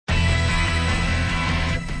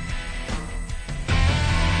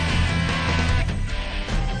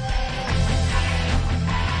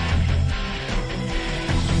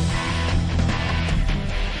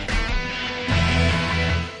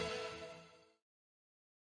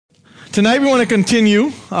Tonight we want to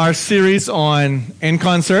continue our series on In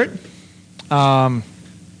Concert. For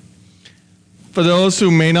those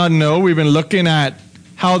who may not know, we've been looking at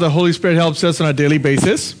how the Holy Spirit helps us on a daily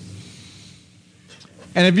basis.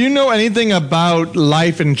 And if you know anything about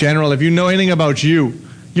life in general, if you know anything about you,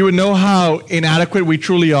 you would know how inadequate we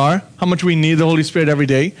truly are, how much we need the Holy Spirit every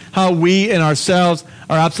day, how we in ourselves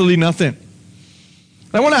are absolutely nothing.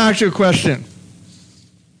 I want to ask you a question.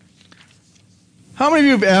 How many of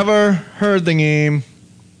you have ever heard the name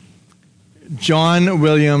John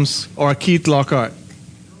Williams or Keith Lockhart?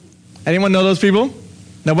 Anyone know those people?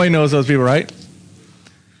 Nobody knows those people, right?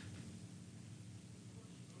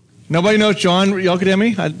 Nobody knows John? Y'all can hear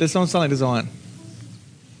me? This don't sound like this on.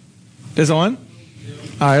 This on?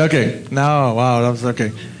 All right, okay. No, wow, that was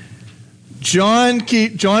okay. John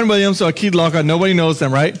Williams or Keith Lockhart, nobody knows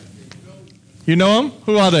them, right? You know them?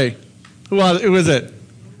 Who are they? Who is it?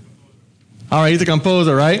 All right, he's a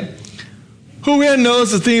composer, right? Who here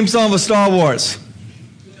knows the theme song of Star Wars?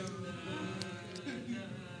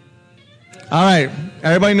 All right,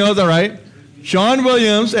 everybody knows that, right? John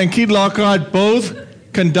Williams and Keith Lockhart both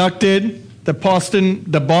conducted the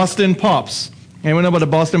Boston Pops. Anyone know about the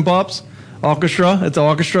Boston Pops? Orchestra. It's an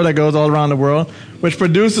orchestra that goes all around the world, which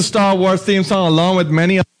produced the Star Wars theme song along with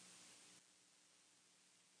many others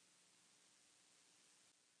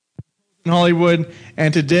in Hollywood,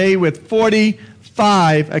 and today with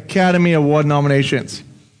 45 Academy Award nominations.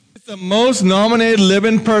 It's the most nominated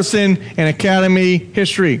living person in Academy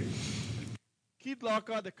history. Keith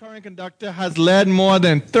Lockhart, the current conductor, has led more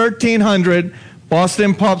than 1,300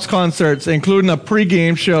 Boston Pops concerts, including a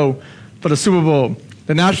pregame show for the Super Bowl,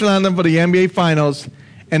 the national anthem for the NBA Finals,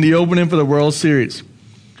 and the opening for the World Series.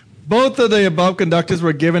 Both of the above conductors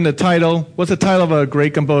were given the title. What's the title of a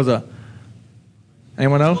great composer?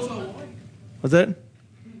 Anyone know? What's it?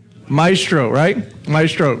 Maestro, right?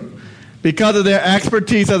 Maestro. Because of their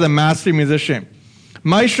expertise as a master musician.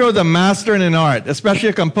 Maestro is a master in an art, especially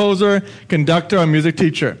a composer, conductor, or music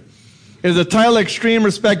teacher. It is a title of extreme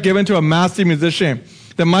respect given to a master musician.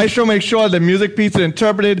 The maestro makes sure the music piece is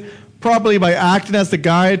interpreted properly by acting as the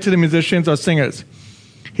guide to the musicians or singers.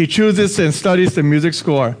 He chooses and studies the music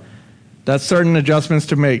score. That's certain adjustments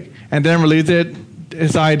to make, and then releases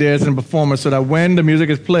his ideas and performance so that when the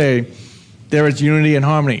music is played, there is unity and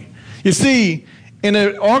harmony. You see, in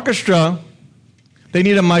an orchestra, they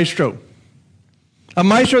need a maestro. A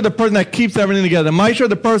maestro is the person that keeps everything together. A maestro is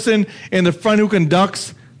the person in the front who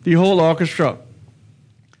conducts the whole orchestra.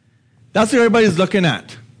 That's what everybody's looking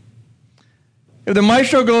at. If the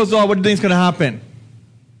maestro goes off, what do you think is going to happen?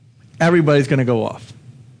 Everybody's going to go off.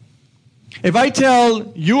 If I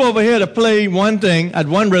tell you over here to play one thing at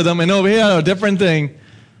one rhythm and over here at a different thing,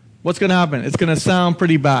 what's going to happen? It's going to sound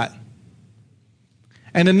pretty bad.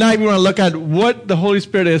 And tonight we want to look at what the Holy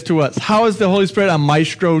Spirit is to us. How is the Holy Spirit a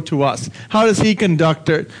maestro to us? How does He conduct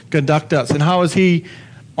us? And how is He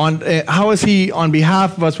on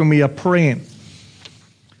behalf of us when we are praying?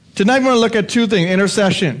 Tonight we want to look at two things.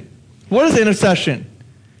 Intercession. What is intercession?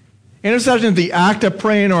 Intercession is the act of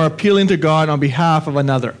praying or appealing to God on behalf of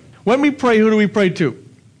another. When we pray, who do we pray to?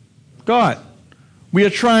 God. We are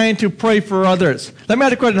trying to pray for others. Let me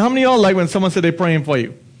ask a question. How many of y'all like when someone said they're praying for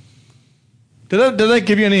you? Did that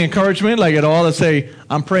give you any encouragement, like at all, to say,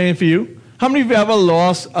 I'm praying for you? How many of you ever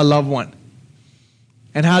lost a loved one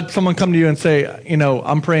and had someone come to you and say,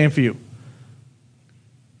 I'm praying for you?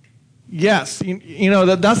 Yes,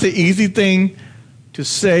 that's the easy thing to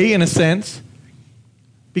say in a sense.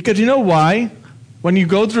 Because you know why? When you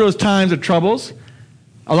go through those times of troubles,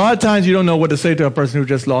 a lot of times you don't know what to say to a person who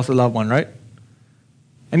just lost a loved one, right?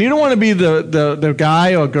 And you don't want to be the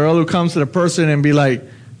guy or girl who comes to the person and be like,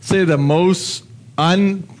 say the most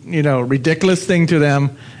ridiculous thing to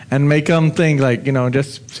them and make them think like,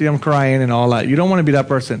 just see them crying and all that. You don't want to be that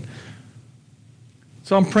person.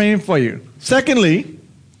 So I'm praying for you. Secondly,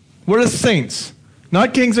 we're the saints.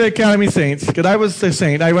 Not Kingsway Academy saints, because I was a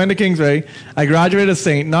saint. I went to Kingsway. I graduated a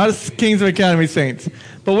saint. Not as Kingsway Academy saints.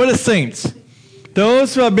 But we're the saints.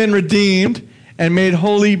 Those who have been redeemed and made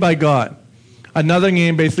holy by God. Another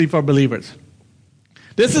name basically for believers.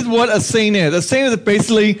 This is what a saint is. A saint is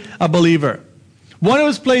basically a believer. One who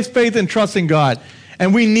has placed faith and trust in God.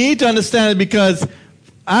 And we need to understand it because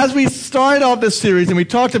as we started off this series and we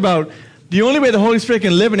talked about the only way the Holy Spirit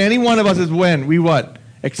can live in any one of us is when we what?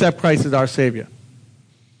 Accept Christ as our Savior.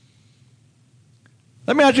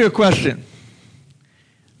 Let me ask you a question.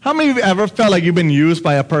 How many of you ever felt like you've been used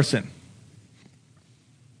by a person?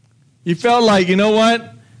 You felt like, you know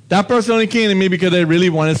what? That person only came to me because they really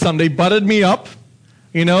wanted something. They buttered me up.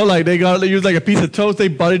 You know, like they use like a piece of toast, they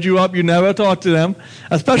buttered you up, you never talk to them.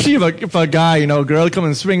 Especially if a guy, you know, a girl come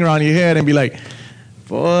and swing around your head and be like,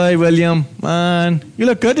 boy, William, man, you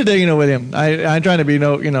look good today, you know, William. I'm trying to be,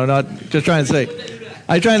 not just trying to say.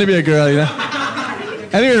 I'm trying to be a girl, you know.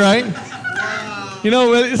 Anyway, right? You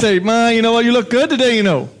know, you say, man, you know what, you look good today, you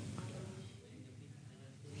know.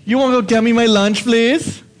 You want to go get me my lunch,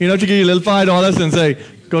 please? You know, to give you a little $5 and say,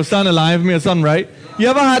 go stand in line for me or something, right? You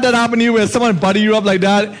ever had that happen to you where someone butter you up like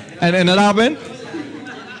that and that happened?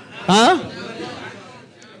 Huh?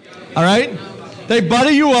 All right? They butter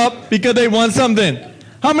you up because they want something.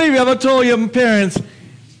 How many of you ever told your parents,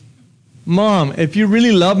 Mom, if you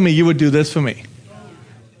really love me, you would do this for me?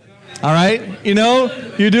 All right? You know,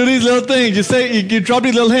 you do these little things. You say, you drop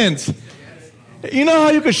these little hints. You know how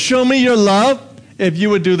you could show me your love? If you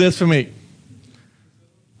would do this for me.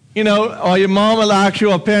 You know, or your mom will ask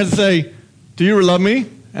you, or parents say, do you love me?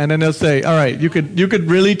 And then they'll say, all right, you could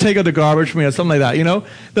really take out the garbage for me or something like that, you know?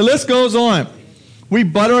 The list goes on. We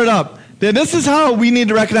butter it up. Then this is how we need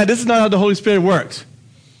to recognize this is not how the Holy Spirit works.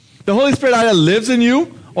 The Holy Spirit either lives in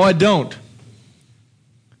you or it don't.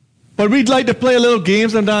 But we'd like to play a little game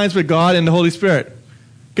sometimes with God and the Holy Spirit.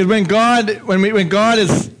 Because when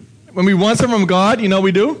we want something from God, you know what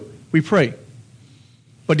we do? We pray.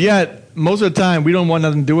 But yet, most of the time, we don't want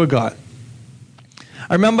nothing to do with God.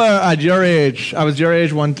 I remember at your age, I was your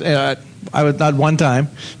age I was not one time,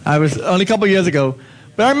 I was only a couple years ago,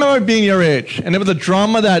 but I remember being your age, and there was a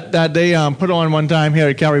drama that they put on one time here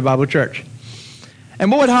at Calvary Bible Church. And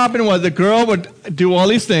what would happen was the girl would do all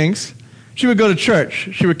these things. She would go to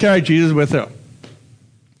church. She would carry Jesus with her.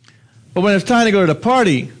 But when it was time to go to the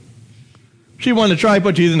party, she wanted to try to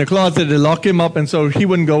put Jesus in the closet to lock him up, and so he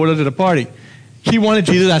wouldn't go with her to the party. She wanted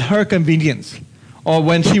Jesus at her convenience, or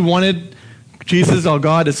when she wanted Jesus or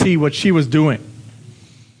God to see what she was doing.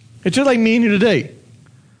 It's just like me and you today.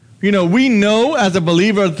 You know, we know as a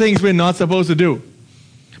believer things we're not supposed to do,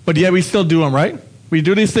 but yet we still do them, right? We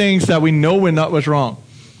do these things that we know we're not what's wrong.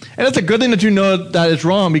 And it's a good thing that you know that it's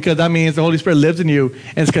wrong, because that means the Holy Spirit lives in you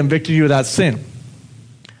and is convicting you of that sin.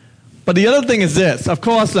 But the other thing is this. Of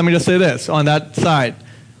course, let me just say this on that side.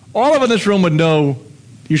 All of us in this room would know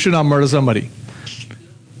you should not murder somebody.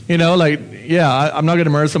 You know, like, yeah, I'm not going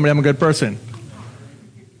to murder somebody. I'm a good person.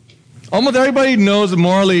 Almost everybody knows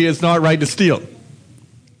morally it's not right to steal.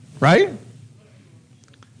 Right? And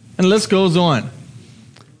the list goes on.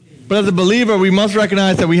 But as a believer, we must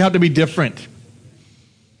recognize that we have to be different.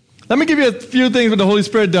 Let me give you a few things what the Holy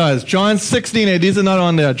Spirit does. John 16:8. These are not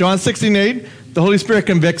on there. John 16:8, the Holy Spirit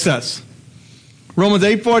convicts us. Romans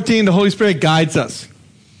 8:14, the Holy Spirit guides us.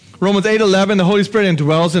 Romans 8:11, the Holy Spirit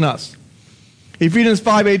indwells in us. Ephesians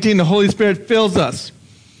 5:18, the Holy Spirit fills us.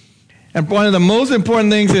 And one of the most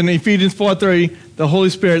important things in Ephesians 4:30, the Holy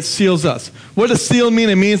Spirit seals us. What does seal mean?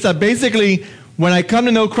 It means that basically, when I come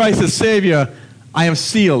to know Christ as Savior, I am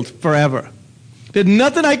sealed forever. There's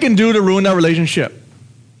nothing I can do to ruin that relationship.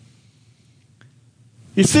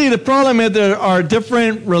 You see, the problem is there are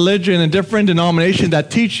different religions and different denominations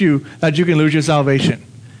that teach you that you can lose your salvation.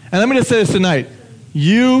 And let me just say this tonight.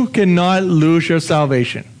 You cannot lose your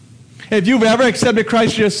salvation. If you've ever accepted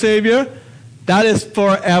Christ as your Savior, that is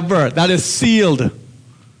forever. That is sealed.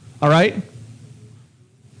 All right?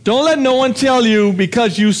 Don't let no one tell you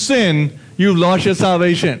because you sin, you've lost your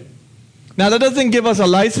salvation. Now, that doesn't give us a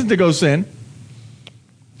license to go sin.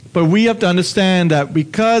 But we have to understand that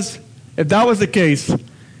because if that was the case,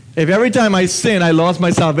 if every time I sin, I lost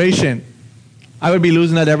my salvation, I would be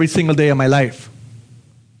losing that every single day of my life.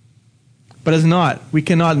 But it's not. We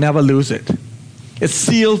cannot never lose it. It's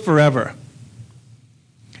sealed forever.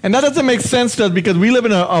 And that doesn't make sense to us because we live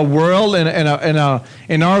in a world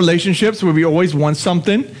in our relationships where we always want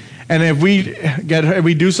something. And if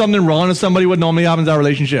we do something wrong to somebody, what normally happens in our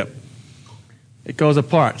relationship? It goes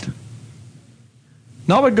apart.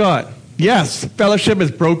 Not with God. Yes, fellowship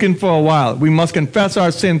is broken for a while. We must confess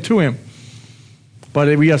our sin to Him.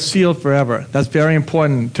 But we are sealed forever. That's very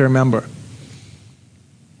important to remember.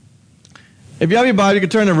 If you have your Bible, you can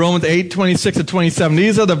turn to Romans 8:26-27.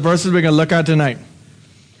 These are the verses we're going to look at tonight.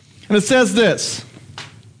 And it says this.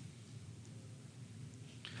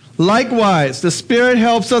 Likewise, the Spirit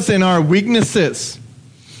helps us in our weaknesses.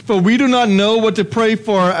 For we do not know what to pray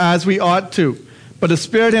for as we ought to. But the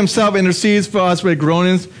Spirit Himself intercedes for us with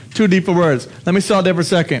groanings too deep for words. Let me stop there for a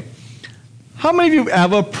second. How many of you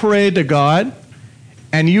ever prayed to God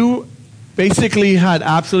and you basically had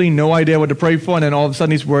absolutely no idea what to pray for, and then all of a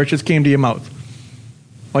sudden these words just came to your mouth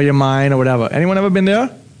or your mind or whatever? Anyone ever been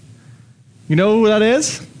there? You know who that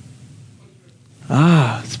is?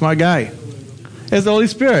 Ah, smart guy. It's the Holy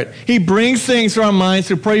Spirit. He brings things to our minds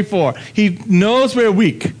to pray for. He knows we're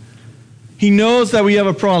weak. He knows that we have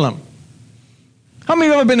a problem. How many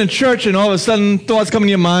of you have ever been in church and all of a sudden thoughts come in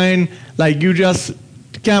your mind like you just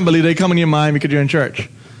can't believe they come in your mind because you're in church?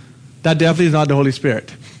 That definitely is not the Holy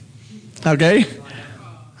Spirit. Okay?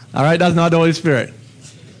 All right, that's not the Holy Spirit.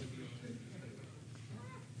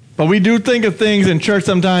 But we do think of things in church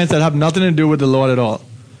sometimes that have nothing to do with the Lord at all.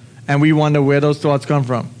 And we wonder where those thoughts come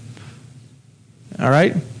from. All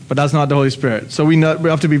right? But that's not the Holy Spirit. So we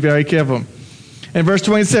have to be very careful. In verse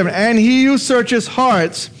 27, and he who searches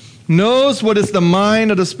hearts knows what is the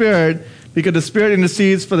mind of the Spirit, because the Spirit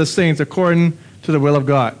intercedes for the saints according to the will of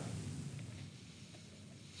God.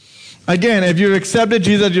 Again, if you've accepted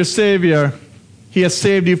Jesus as your Savior, he has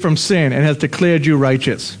saved you from sin and has declared you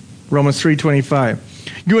righteous. Romans 3:25.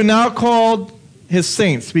 You are now called his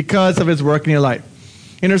saints because of his work in your life.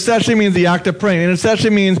 Intercession means the act of praying.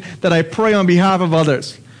 Intercession means that I pray on behalf of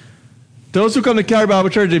others. Those who come to Calvary Bible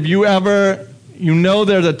Church, if you know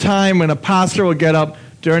there's a time when a pastor will get up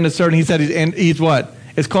during the service, he said he's what?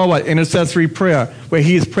 It's called what? Intercessory prayer, where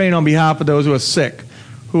he's praying on behalf of those who are sick,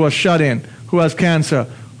 who are shut in, who has cancer,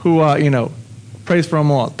 who are, prays for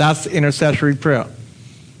them all. That's intercessory prayer.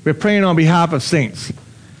 We're praying on behalf of saints.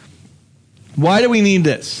 Why do we need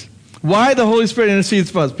this? Why the Holy Spirit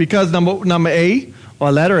intercedes for us? Because number A,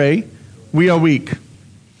 or letter A, we are weak.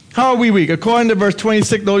 How are we weak? According to verse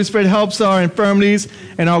 26, the Holy Spirit helps our infirmities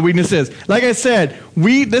and our weaknesses. Like I said,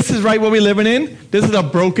 this is right what we're living in. This is a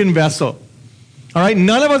broken vessel. All right?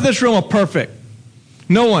 None of us in this room are perfect.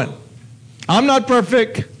 No one. I'm not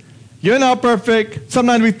perfect. You're not perfect.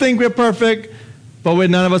 Sometimes we think we're perfect, but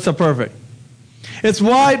none of us are perfect. This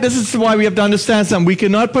is why we have to understand something. We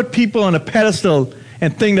cannot put people on a pedestal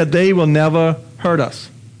and think that they will never hurt us.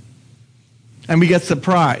 And we get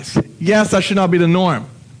surprised. Yes, that should not be the norm.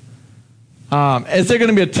 Is there going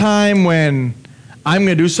to be a time when I'm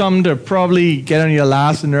going to do something to probably get on your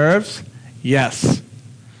last nerves? Yes.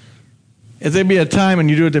 Is there going to be a time when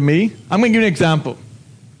you do it to me? I'm going to give you an example.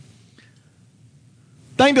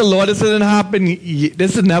 Thank the Lord this hasn't happened.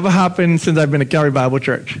 This has never happened since I've been at Calvary Bible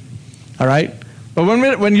Church. All right? But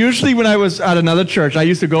usually when I was at another church, I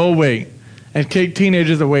used to go away and take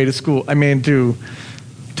teenagers away to school.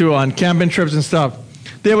 To on camping trips and stuff.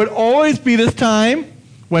 There would always be this time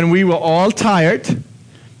when we were all tired,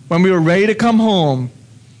 when we were ready to come home,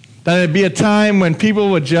 that it'd be a time when people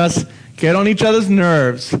would just get on each other's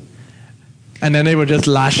nerves, and then they would just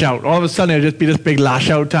lash out. All of a sudden, it'd just be this big lash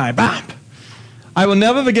out time. Bam! I will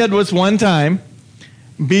never forget was one time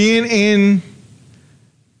being in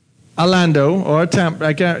Orlando, or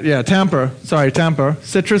Tampa,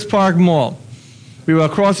 Citrus Park Mall. We were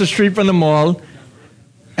across the street from the mall,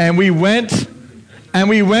 and we went to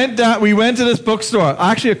this bookstore,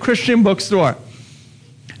 actually a Christian bookstore.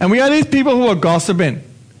 And we had these people who were gossiping,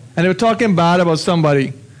 and they were talking bad about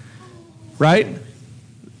somebody, right?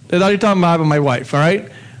 They thought you were talking bad about my wife, all right?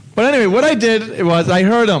 But anyway, what I did was I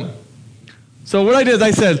heard them. So what I did is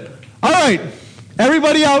I said, all right,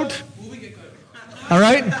 everybody out. All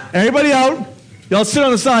right? Everybody out. Y'all sit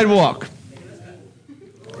on the sidewalk.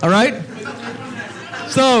 All right?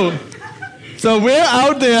 So we're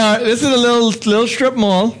out there. This is a little strip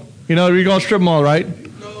mall. You know, we call strip mall, right?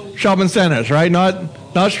 No. Shopping centers, right? Not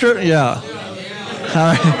strip. Yeah. All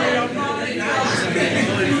right.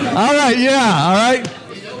 All right. Yeah. All right.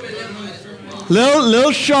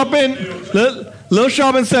 Little shopping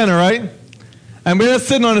center, right? And we're just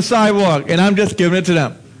sitting on the sidewalk, and I'm just giving it to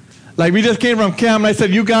them. Like, we just came from camp, and I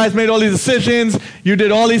said, you guys made all these decisions, you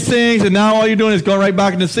did all these things, and now all you're doing is going right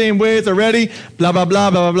back in the same ways already, blah, blah, blah,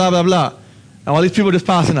 blah, blah, blah, blah. And all these people just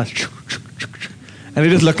passing us. And they're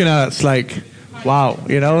just looking at us like, wow, I'm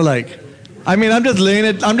just laying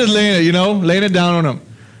it, laying it down on them.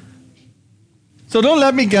 So don't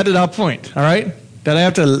let me get to that point, all right? That I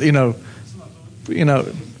have to,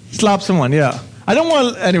 slap someone, yeah. I don't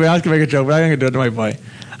want, anyway, I was going to make a joke, but I'm going to do it to my boy.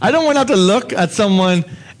 I don't want to have to look at someone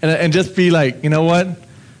and just be like, you know what?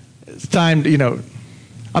 It's time to,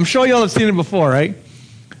 I'm sure y'all have seen it before, right?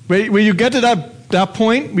 Where you get to that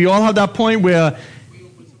point, we all have that point where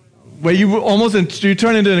you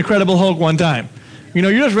turn into an Incredible Hulk one time.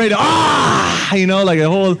 You're just ready to, like a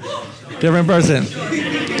whole different person.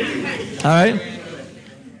 All right?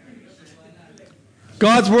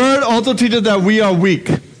 God's word also teaches that we are weak.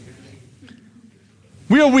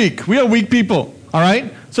 We are weak. We are weak people. All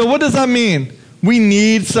right? So what does that mean? We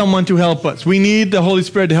need someone to help us. We need the Holy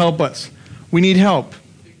Spirit to help us. We need help.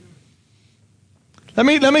 Let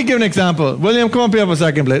me give an example. William, come up here for a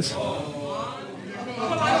second, please.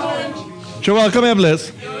 Joel, come here,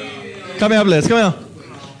 please. Come here, please. Come here.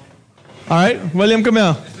 All right, William, come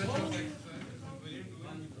here.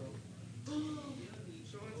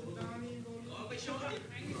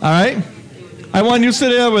 All right. I want you to sit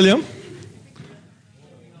there, William.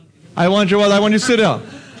 I want you to sit there.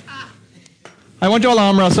 I want you all to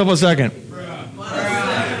arm wrestle for a second.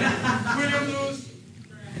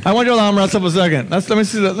 I want you all to arm wrestle for a second. Let me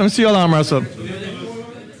see you all arm wrestle.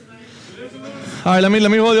 All right, let me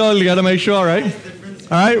hold you all together, make sure, all right?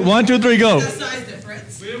 All right, 1, 2, 3, go.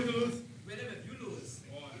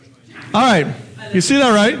 All right, you see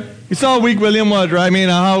that, right? You saw how weak William was, right? I mean,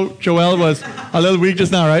 how Joel was a little weak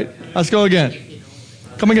just now, right? Let's go again.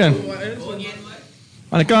 Come again.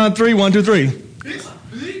 On the count of 3, 1, 2, 3.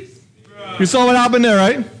 You saw what happened there,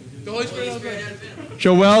 right?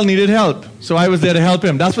 Joel needed help, so I was there to help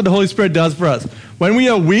him. That's what the Holy Spirit does for us. When we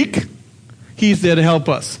are weak, He's there to help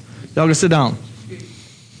us. Y'all go sit down.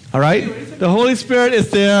 All right? The Holy Spirit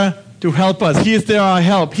is there to help us. He is there our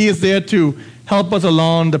help. He is there to help us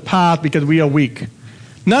along the path because we are weak.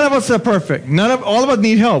 None of us are perfect. All of us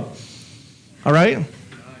need help. All right?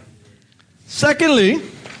 Secondly,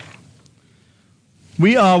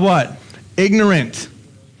 we are what? Ignorant.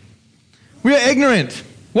 We are ignorant.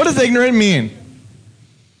 What does ignorant mean?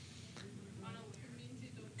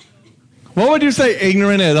 What would you say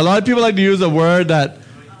ignorant is? A lot of people like to use a word that...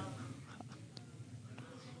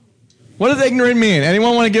 What does ignorant mean?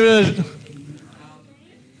 Anyone want to give it a...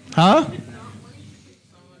 Huh?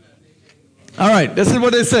 All right, this is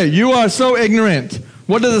what they say. You are so ignorant.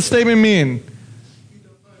 What does the statement mean?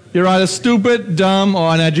 You're either stupid, dumb,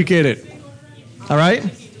 or uneducated. All right?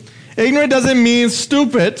 Ignorant doesn't mean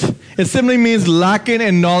stupid. It simply means lacking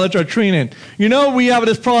in knowledge or training. You know, we have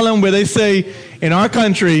this problem where they say in our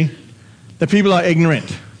country that people are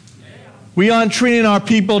ignorant. We aren't training our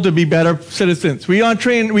people to be better citizens. We aren't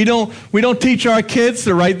training. We don't teach our kids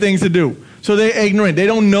the right things to do. So they're ignorant. They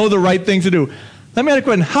don't know the right things to do. Let me ask a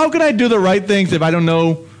question. How can I do the right things if I don't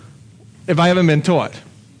know, if I haven't been taught?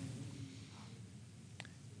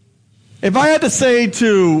 If I had to say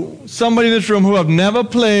to somebody in this room who have never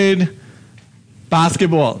played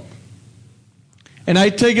basketball, and I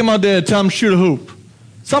take them out there to tell them shoot a hoop,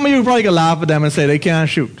 some of you probably could laugh at them and say they can't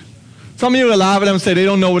shoot. Some of you could laugh at them and say they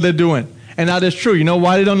don't know what they're doing. And that is true. You know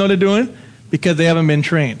why they don't know what they're doing? Because they haven't been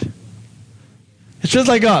trained. It's just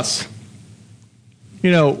like us.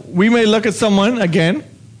 You know, we may look at someone, again,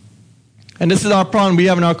 and this is our problem we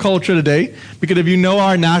have in our culture today, because if you know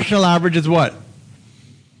our national average is what?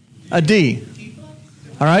 A D.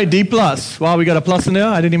 All right, D plus. Wow, we got a plus in there?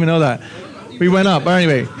 I didn't even know that. We went up. But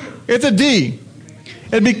anyway, it's a D.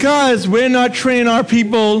 It's because we're not training our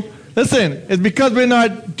people. Listen, it's because we're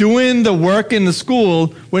not doing the work in the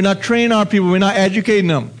school. We're not training our people. We're not educating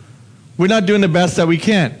them. We're not doing the best that we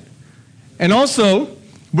can. And also,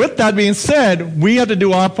 with that being said, we have to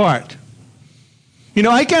do our part. You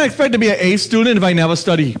know, I can't expect to be an A student if I never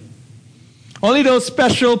study. Only those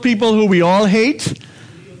special people who we all hate,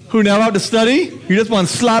 who never have to study, you just want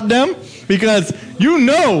to slap them because you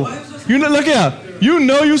know, look here, you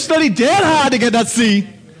know you studied dead hard to get that C,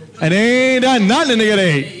 and they ain't done nothing to get an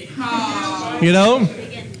A. You know?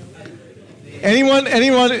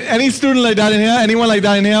 Any student like that in here? Anyone like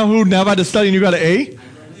that in here who never had to study and you got an A?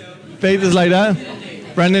 Faith is like that?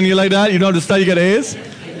 Brendan, you like that? You don't have to study, you get A's?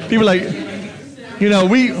 People like, you know,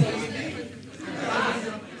 we... All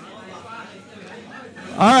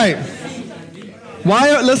right.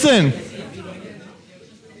 Why? Listen.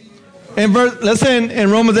 In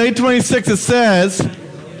Romans 8:26 it says,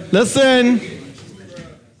 listen,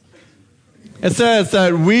 it says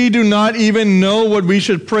that we do not even know what we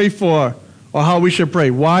should pray for or how we should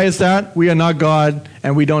pray. Why is that? We are not God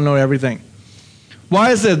and we don't know everything.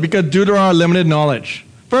 Why is this? Because due to our limited knowledge.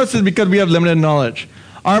 First is because we have limited knowledge.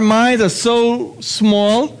 Our minds are so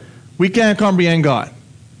small, we can't comprehend God.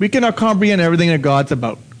 We cannot comprehend everything that God's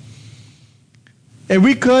about. If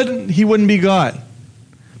we could, He wouldn't be God.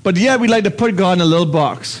 But yet we like to put God in a little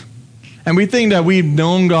box. And we think that we've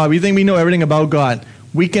known God. We think we know everything about God.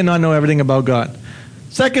 We cannot know everything about God.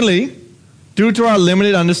 Secondly, due to our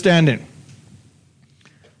limited understanding.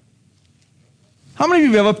 How many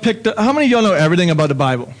of you ever how many of y'all know everything about the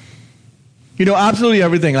Bible? You know absolutely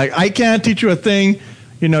everything. Like I can't teach you a thing.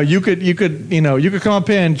 You know, you could come up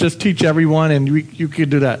here and just teach everyone and you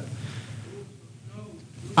could do that.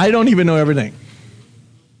 I don't even know everything.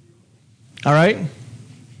 All right?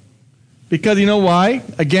 Because you know why?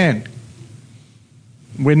 Again,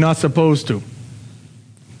 we're not supposed to.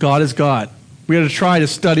 God is God. We have to try to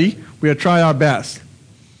study. We have to try our best.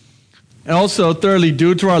 And also, thirdly,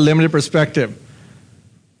 due to our limited perspective.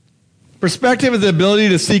 Perspective is the ability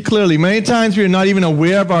to see clearly. Many times we are not even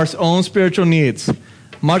aware of our own spiritual needs.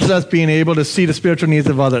 much less being able to see the spiritual needs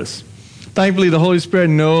of others. Thankfully, the Holy Spirit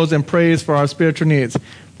knows and prays for our spiritual needs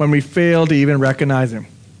when we fail to even recognize Him.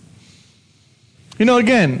 You know,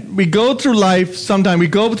 again, we go through life, sometimes we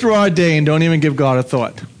go through our day and don't even give God a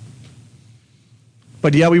thought.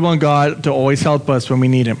 But yet we want God to always help us when we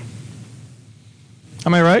need Him.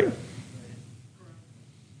 Am I right?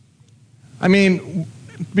 I mean,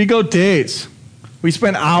 we go days. We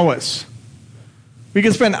spend hours. We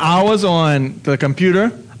can spend hours on the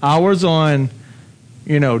computer, hours on,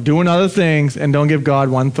 doing other things, and don't give God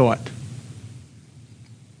one thought.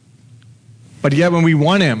 But yet when we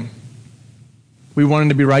want Him, we want Him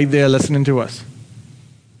to be right there listening to us.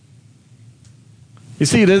 You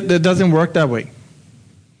see, that doesn't work that way.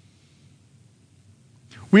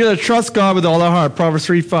 We are to trust God with all our heart, Proverbs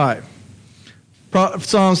 3:5.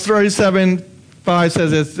 Psalms 37:5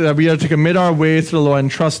 says this, that we are to commit our ways to the Lord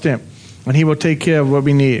and trust Him, and He will take care of what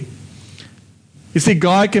we need. You see,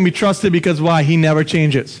 God can be trusted because why? He never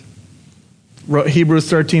changes. Hebrews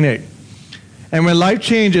 13:8. And when life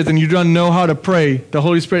changes and you don't know how to pray, the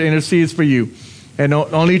Holy Spirit intercedes for you. And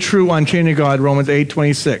only true, unchanging God, Romans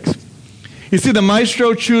 8:26. You see, the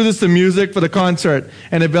maestro chooses the music for the concert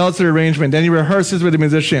and develops the arrangement. Then he rehearses with the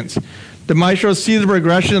musicians. The maestro sees the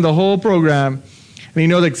progression of the whole program, and he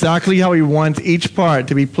knows exactly how he wants each part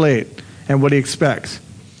to be played and what he expects.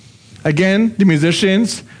 Again, the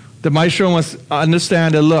musicians, the maestro must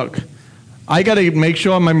understand that, look, I got to make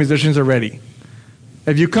sure my musicians are ready.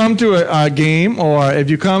 If you come to a game, or if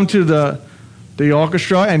you come to the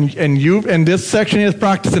orchestra and this section is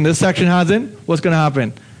practiced and this section hasn't, what's going to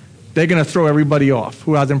happen? They're going to throw everybody off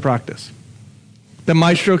who hasn't practiced. The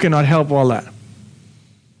maestro cannot help all that.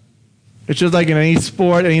 It's just like in any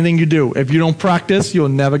sport, anything you do. If you don't practice, you'll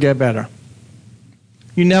never get better.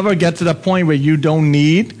 You never get to the point where you don't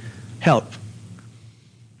need help.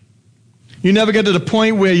 You never get to the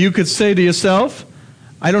point where you could say to yourself,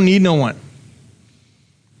 I don't need no one.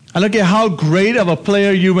 I don't care how great of a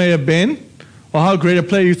player you may have been, or how great a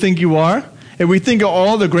player you think you are. If we think of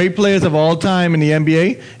all the great players of all time in the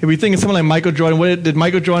NBA, if we think of someone like Michael Jordan, did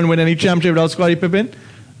Michael Jordan win any championship without Scottie Pippen?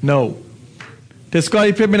 No. Did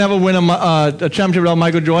Scottie Pippen ever win a championship without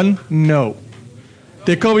Michael Jordan? No.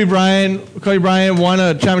 Did Kobe Bryant won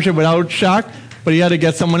a championship without Shaq, but he had to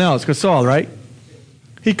get someone else, Gasol, right?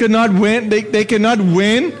 He could not win. They cannot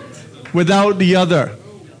win without the other,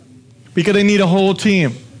 because they need a whole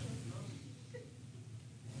team.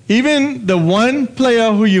 Even the one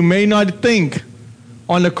player who you may not think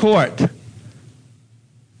on the court,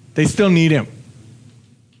 they still need him.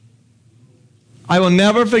 I will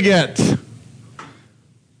never forget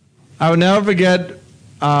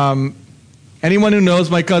anyone who knows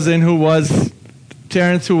my cousin who was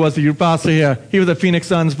Terrence, who was the youth pastor here. He was a Phoenix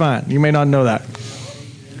Suns fan. You may not know that.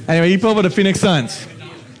 Anyway, he played for the Phoenix Suns.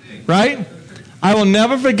 Right? I will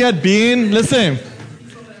never forget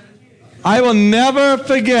I will never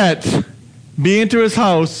forget being to his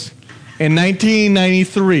house in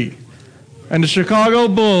 1993, and the Chicago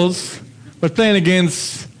Bulls were playing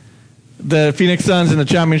against the Phoenix Suns in the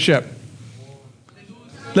championship.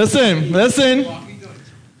 Listen.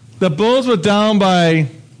 The Bulls were down by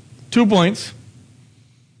 2 points,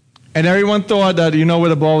 and everyone thought that you know where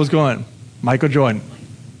the ball was going. Michael Jordan.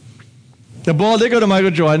 The ball did go to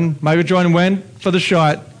Michael Jordan. Michael Jordan went for the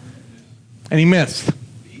shot, and he missed.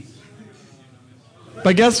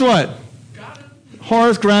 But guess what?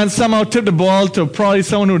 Horace Grant somehow tipped the ball to probably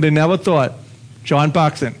someone who they never thought, John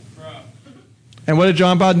Paxson. And what did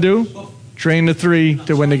John Paxson do? Drain the three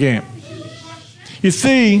to win the game. You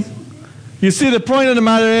see, the point of the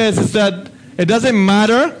matter is that it doesn't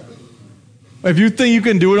matter if you think you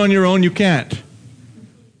can do it on your own, you can't.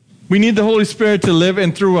 We need the Holy Spirit to live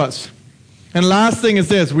in through us. And last thing is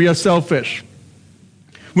this, we are selfish.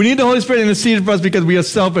 We need the Holy Spirit to intercede for us because we are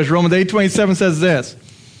selfish. Romans 8:27 says this,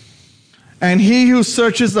 and he who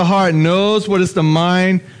searches the heart knows what is the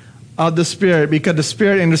mind of the Spirit, because the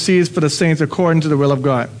Spirit intercedes for the saints according to the will of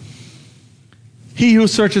God. He who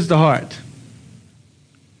searches the heart.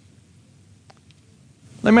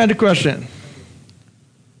 Let me ask a question.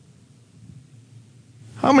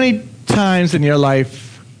 How many times in your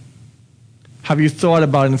life have you thought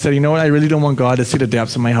about it and said, you know what, I really don't want God to see the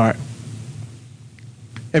depths of my heart?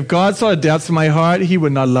 If God saw the depths of my heart, he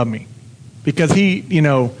would not love me. Because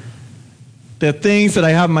the things that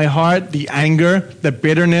I have in my heart, the anger, the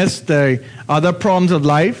bitterness, the other problems of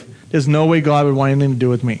life, there's no way God would want anything to do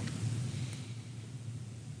with me.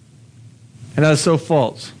 And that is so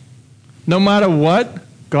false. No matter what,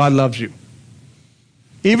 God loves you.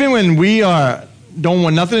 Even when we don't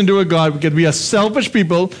want nothing to do with God because we are selfish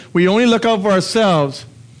people, we only look out for ourselves,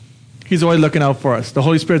 He's always looking out for us. The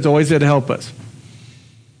Holy Spirit's always there to help us.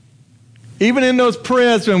 Even in those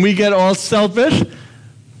prayers when we get all selfish,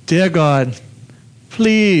 dear God,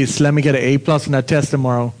 please let me get an A+ in that test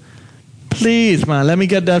tomorrow. Please, man, let me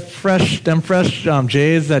get them fresh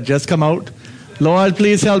J's that just come out. Lord,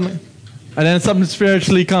 please help me. And then something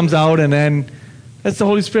spiritually comes out, and then it's the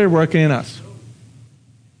Holy Spirit working in us.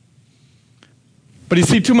 But you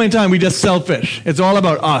see, too many times we just selfish. It's all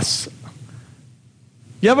about us.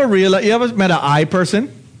 You ever met an I person?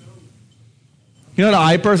 You know what an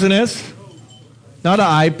I person is? Not an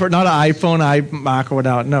iPhone, iMac, or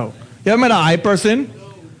whatever. No. You ever met an I person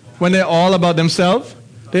when they're all about themselves?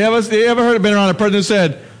 They ever been around a person who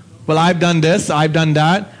said, well, I've done this, I've done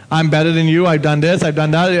that, I'm better than you, I've done this, I've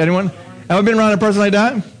done that? Anyone ever been around a person like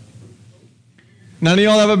that? None of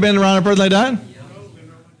y'all ever been around a person like that?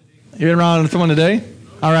 You been around someone today?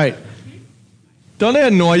 All right. Don't they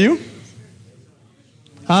annoy you?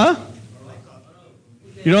 Huh?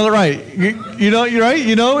 You know, right? You're right.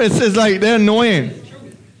 You know, it's like they're annoying.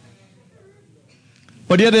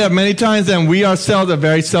 But yet there are many times that we ourselves are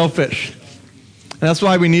very selfish. And that's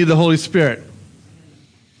why we need the Holy Spirit.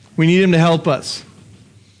 We need Him to help us.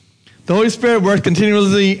 The Holy Spirit works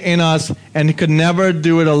continuously in us, and He could never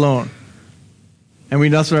do it alone. And we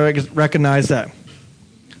must recognize that.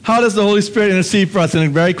 How does the Holy Spirit intercede for us?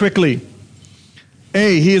 And very quickly.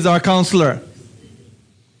 A, He is our counselor.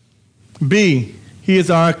 B, He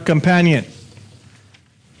is our companion.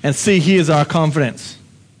 And C, He is our confidence.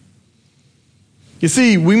 You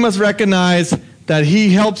see, we must recognize that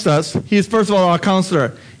He helps us. He is, first of all, our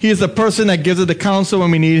counselor. He is the person that gives us the counsel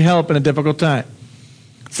when we need help in a difficult time.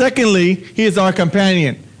 Secondly, He is our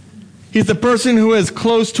companion. He's the person who is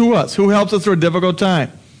close to us, who helps us through a difficult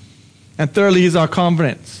time. And thirdly, He's our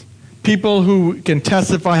confidence. People who can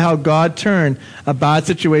testify how God turned a bad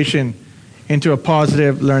situation into a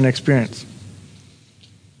positive learning experience.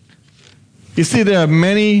 You see, there are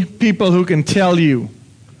many people who can tell you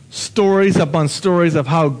stories upon stories of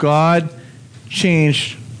how God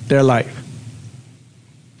changed their life.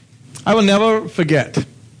 I will never forget. And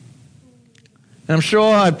I'm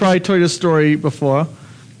sure I've probably told you this story before,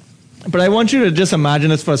 but I want you to just imagine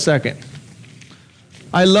this for a second.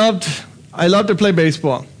 I loved to play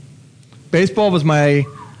baseball. Baseball was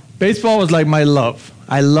like my love.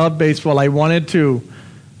 I loved baseball. I wanted to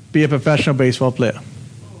be a professional baseball player.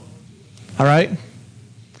 All right?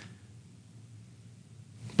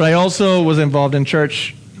 But I also was involved in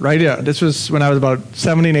church right here. This was when I was about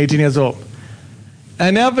 17, 18 years old. And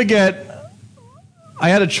I never forget, I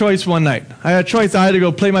had a choice one night. I had a choice. I had to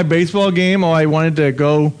go play my baseball game or I wanted to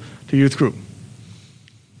go to youth group.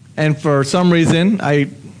 And for some reason, I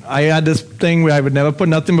had this thing where I would never put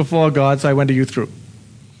nothing before God, so I went to youth group.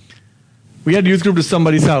 We had youth group to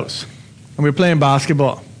somebody's house, and we were playing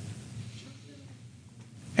basketball.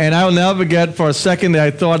 And I will never forget for a second that I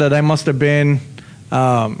thought that I must have been,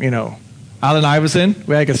 Allen Iverson,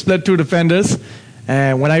 where I could split two defenders.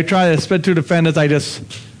 And when I tried to split two defenders, I just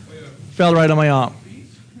fell right on my arm.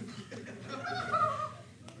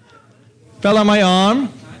 Fell on my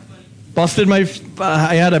arm, busted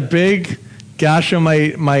I had a big gash on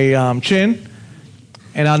my chin.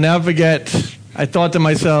 And I'll never forget, I thought to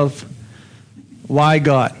myself, why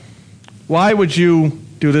God? Why would you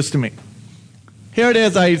do this to me? Here it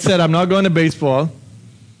is, I said, I'm not going to baseball.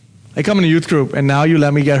 I come in a youth group, and now you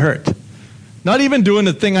let me get hurt. Not even doing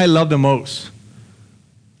the thing I love the most,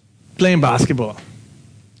 playing basketball.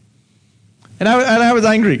 And I was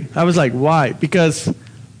angry. I was like, why? Because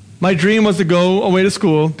my dream was to go away to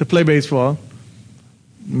school to play baseball.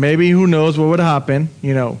 Maybe, who knows what would happen,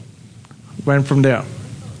 went from there.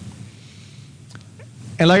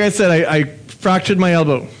 And like I said, I fractured my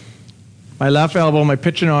elbow, my left elbow, my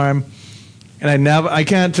pitching arm, and I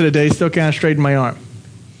can't to the day, still can't straighten my arm.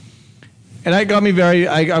 And that got me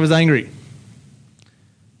I was angry.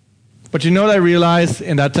 But you know what I realized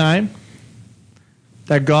in that time?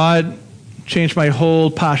 That God changed my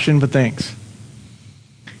whole passion for things.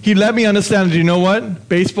 He let me understand that, you know what?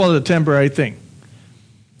 Baseball is a temporary thing.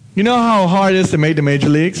 You know how hard it is to make the major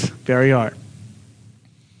leagues? Very hard.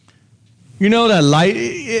 You know that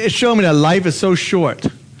it showed me that life is so short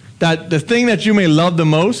that the thing that you may love the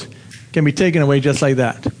most can be taken away just like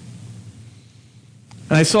that.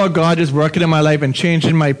 And I saw God just working in my life and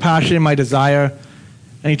changing my passion, my desire.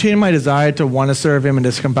 And He changed my desire to want to serve Him in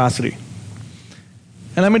this capacity.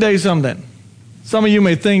 And let me tell you something. Some of you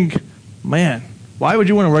may think, man, why would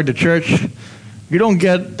you want to work at church? You don't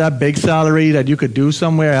get that big salary that you could do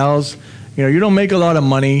somewhere else. You don't make a lot of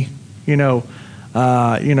money.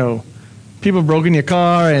 People broke in your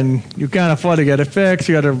car and you can't afford to get it fixed.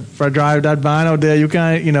 You got to drive that van out there. You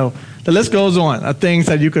can't, The list goes on of things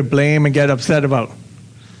that you could blame and get upset about.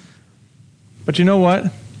 But you know what?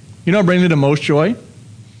 You know what brings me the most joy?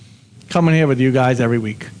 Coming here with you guys every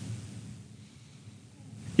week.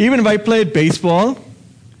 Even if I played baseball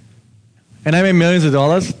and I made millions of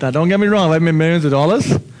dollars, now don't get me wrong, if I made millions of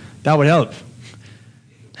dollars, that would help.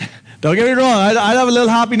 Don't get me wrong, I'd have a little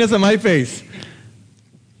happiness on my face.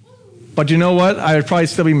 But you know what? I would probably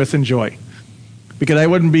still be missing joy. Because I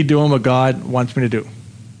wouldn't be doing what God wants me to do.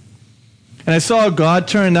 And I saw God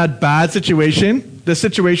turn that bad situation, the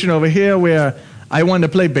situation over here where I wanted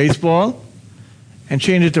to play baseball, and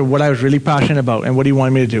change it to what I was really passionate about and what He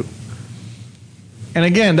wanted me to do. And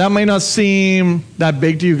again, that may not seem that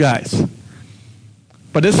big to you guys.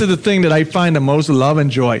 But this is the thing that I find the most love and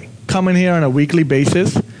joy. Coming here on a weekly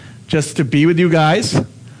basis, just to be with you guys.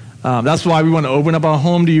 That's why we want to open up our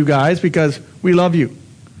home to you guys, because we love you.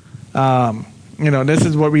 This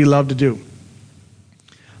is what we love to do.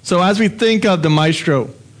 So as we think of the Maestro,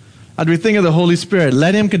 as we think of the Holy Spirit,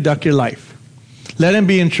 let Him conduct your life. Let Him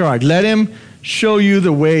be in charge. Let Him show you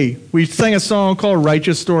the way. We sang a song called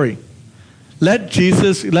Righteous Story.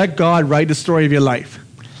 Let God write the story of your life.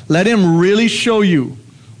 Let Him really show you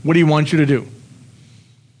what He wants you to do.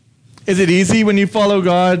 Is it easy when you follow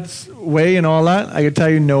God's way and all that? I can tell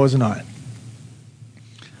you, no, it's not. Is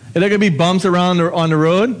there going to be bumps around on the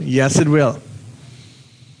road? Yes, it will.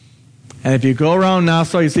 And if you go around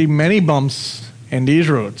Nassau, you see many bumps in these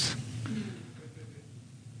roads.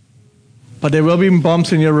 But there will be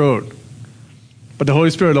bumps in your road. But the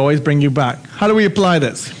Holy Spirit will always bring you back. How do we apply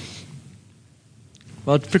this?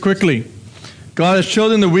 Well, quickly. God has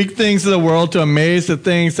chosen the weak things of the world to amaze the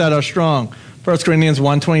things that are strong. 1 Corinthians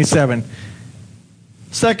 1:27.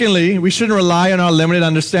 Secondly, we shouldn't rely on our limited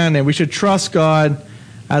understanding. We should trust God,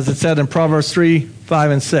 as it said in Proverbs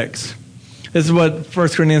 3:5 and 6. This is what 1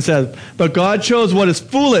 Corinthians says. But God chose what is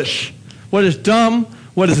foolish, what is dumb,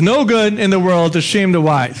 what is no good in the world to shame the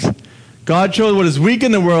wise. God chose what is weak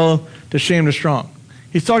in the world to shame the strong.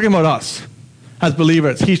 He's talking about us as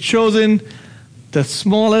believers. He's chosen the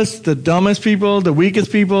smallest, the dumbest people, the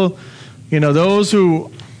weakest people, those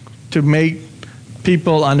who, to make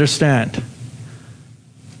people understand.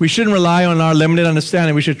 We shouldn't rely on our limited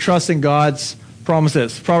understanding. We should trust in God's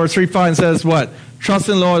promises. Proverbs 3:5 says what? Trust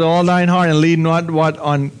in the Lord with all thine heart and lead not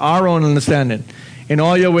on our own understanding. In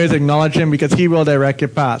all your ways acknowledge Him, because He will direct your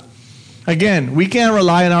path. Again, we can't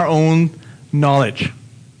rely on our own knowledge.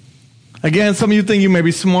 Again, some of you think you may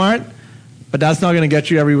be smart, but that's not going to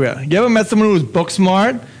get you everywhere. You ever met someone who's book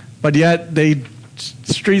smart, but yet they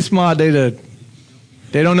street smart, they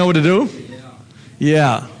don't know what to do?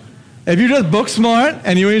 Yeah. If you're just book smart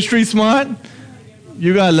and you ain't street smart,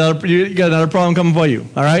 you got another problem coming for you.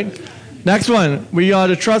 All right? Next one, we are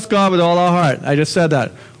to trust God with all our heart. I just said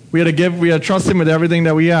that. We are to trust Him with everything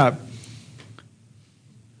that we have.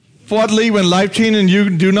 Fourthly, when life changes and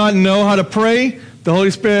you do not know how to pray, the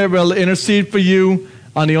Holy Spirit will intercede for you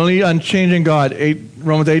on the only unchanging God.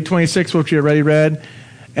 Romans 8:26, which you already read.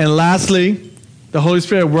 And lastly, the Holy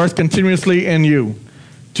Spirit works continuously in you.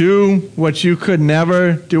 Do what you could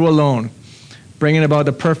never do alone, bringing about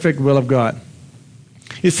the perfect will of God.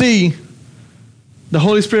 You see, the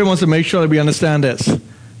Holy Spirit wants to make sure that we understand this.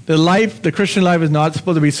 The Christian life is not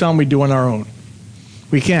supposed to be something we do on our own.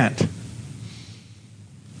 We can't.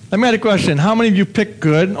 Let me ask a question. How many of you pick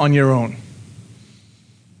good on your own?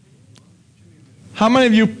 How many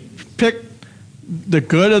of you pick the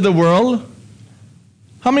good of the world?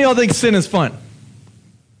 How many of y'all think sin is fun?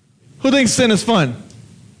 Who thinks sin is fun?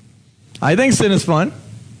 I think sin is fun.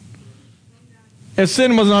 If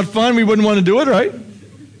sin was not fun, we wouldn't want to do it, right?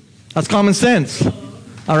 That's common sense.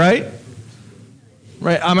 All right?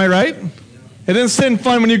 Right? Am I right? It isn't sin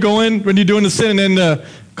fun when you're doing the sin and then the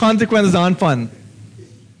consequences aren't fun.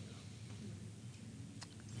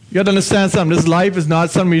 You got to understand something. This life is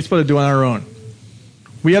not something we're supposed to do on our own.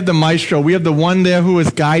 We have the Maestro. We have the one there who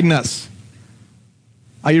is guiding us.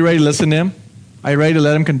 Are you ready to listen to Him? Are you ready to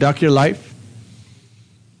let Him conduct your life?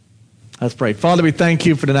 Let's pray. Father, we thank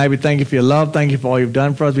You for tonight. We thank You for Your love. Thank You for all You've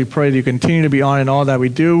done for us. We pray that You continue to be honored in all that we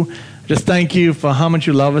do. Just thank You for how much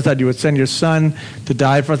You love us, that You would send Your Son to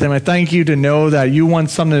die for us. And I thank You to know that You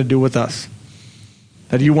want something to do with us,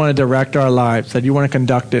 that You want to direct our lives, that You want to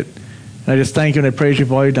conduct it. And I just thank You and I praise You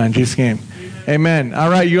for all You've done. In Jesus' name. Amen.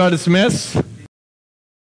 All right, you are dismissed.